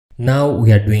Now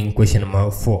we are doing question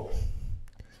number 4,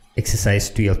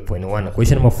 exercise 12.1.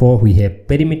 Question number 4, we have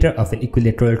perimeter of an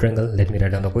equilateral triangle. Let me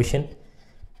write down the question.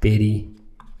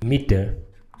 Perimeter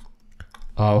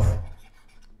of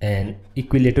an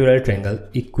equilateral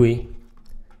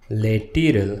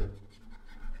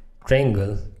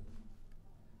triangle,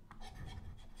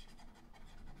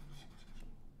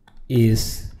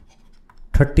 is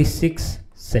 36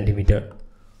 centimeter.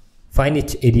 Find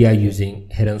its area using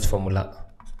Heron's formula.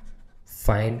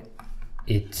 Find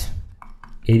its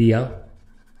area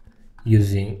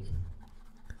using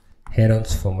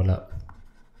Heron's formula.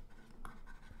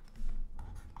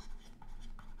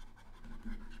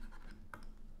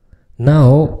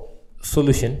 Now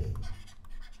solution.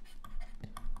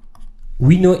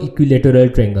 We know equilateral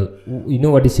triangle. We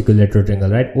know what is equilateral triangle,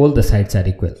 right? All the sides are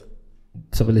equal.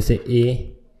 So let's say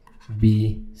A,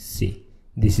 B, C.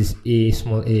 This is A,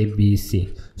 small a, B,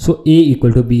 C. So A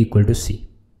equal to B equal to C.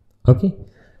 Okay,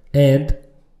 and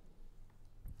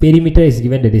perimeter is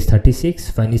given, that is 36.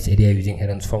 Find its area using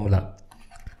Heron's formula.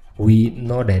 We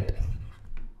know that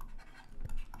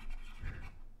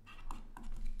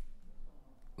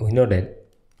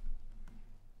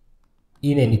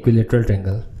in an equilateral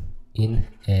triangle,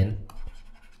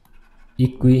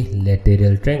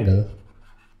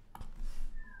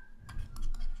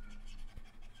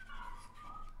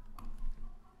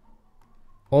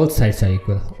 all sides are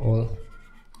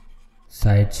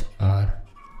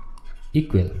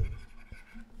equal.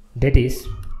 That is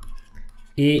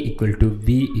A equal to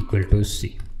B equal to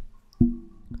C.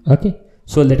 Okay,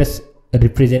 so let us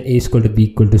represent A is equal to B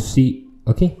equal to C,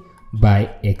 okay, by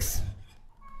X.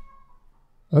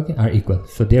 Okay, are equal.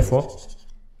 So therefore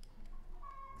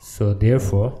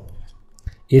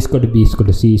A is equal to B is equal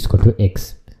to C is equal to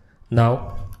X.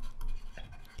 Now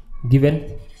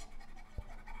given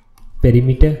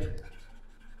perimeter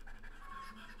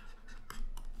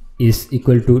is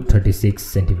equal to 36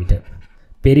 centimeter.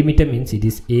 Perimeter means it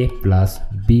is A plus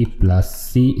B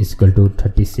plus C is equal to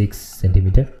 36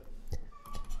 centimeter.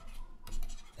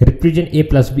 Represent A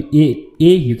plus B. A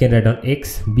you can write down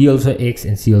X, B also X,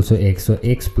 and C also X. So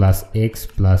X plus X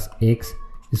plus X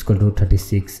is equal to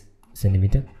 36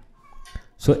 centimeter.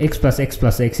 So X plus X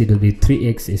plus X, it will be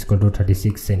 3X is equal to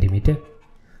 36 centimeter.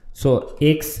 So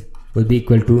X will be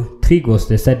equal to 3 goes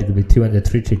this side, it will be 3 1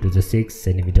 3 3 to the 6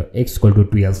 centimeter. X equal to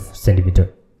 12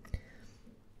 centimeter.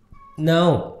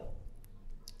 Now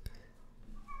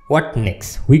what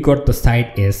next? We got the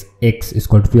side as X is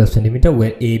equal to 12 centimeter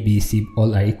where A, B, C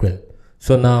all are equal.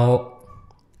 So now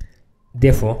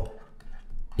therefore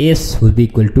S will be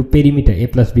equal to perimeter A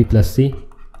plus B plus C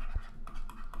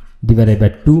divided by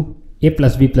 2. A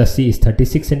plus B plus C is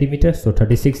 36 centimeter. So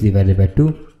 36 divided by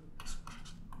 2.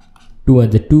 2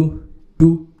 1 2,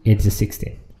 2 8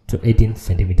 16, so 18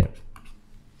 centimeter.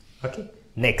 Okay,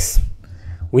 next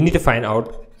we need to find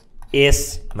out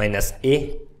S minus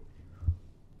A.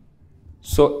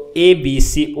 So A, B,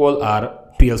 C all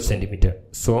are 12 centimeter.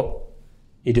 So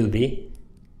it will be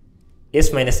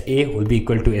S minus A will be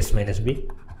equal to S minus B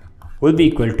will be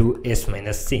equal to S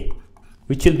minus C,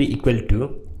 which will be equal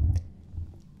to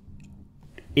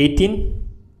 18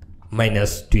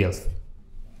 minus 12.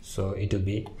 So it will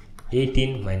be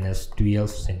 18 minus 12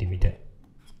 centimeter.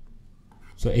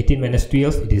 So 18 minus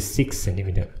 12, it is 6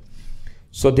 centimeter.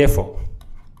 So therefore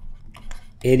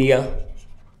area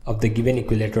of the given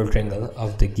equilateral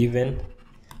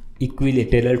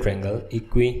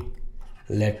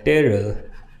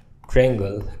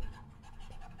triangle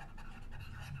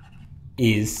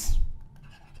is,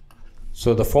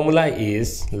 so the formula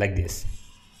is like this: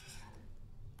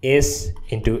 S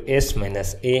into S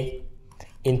minus A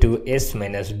into S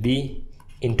minus B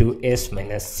into S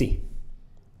minus C.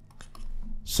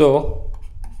 So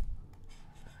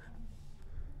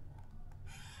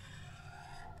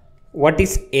what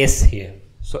is S here?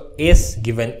 So S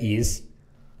given is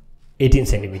 18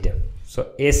 centimeter.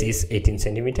 So S is 18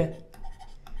 centimeter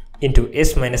into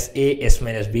S minus A, S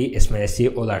minus B, S minus C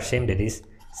all are same, that is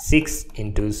 6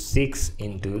 into 6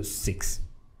 into 6.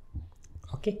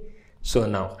 Okay, so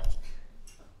now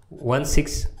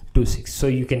 1626. So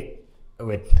you can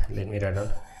wait, let me write down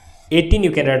 18.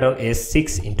 You can write down as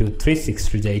 6 into 3, 6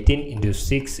 to the 18 into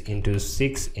 6 into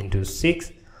 6 into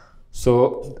 6.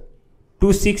 So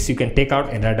 2 6 you can take out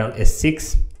and write down as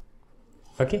 6.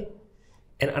 Okay,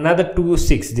 and another 2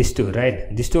 6, this 2,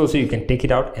 right, this 2 also you can take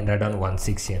it out and write down 1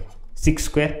 6 here. 6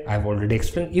 square I have already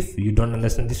explained. If you don't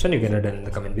understand this one, you can write down in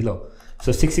the comment below.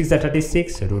 So 6 6 is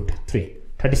 36 root 3,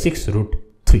 36 root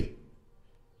 3.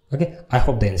 Okay, I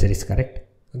hope the answer is correct.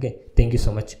 Okay, thank you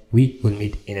so much. We will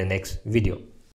meet in the next video.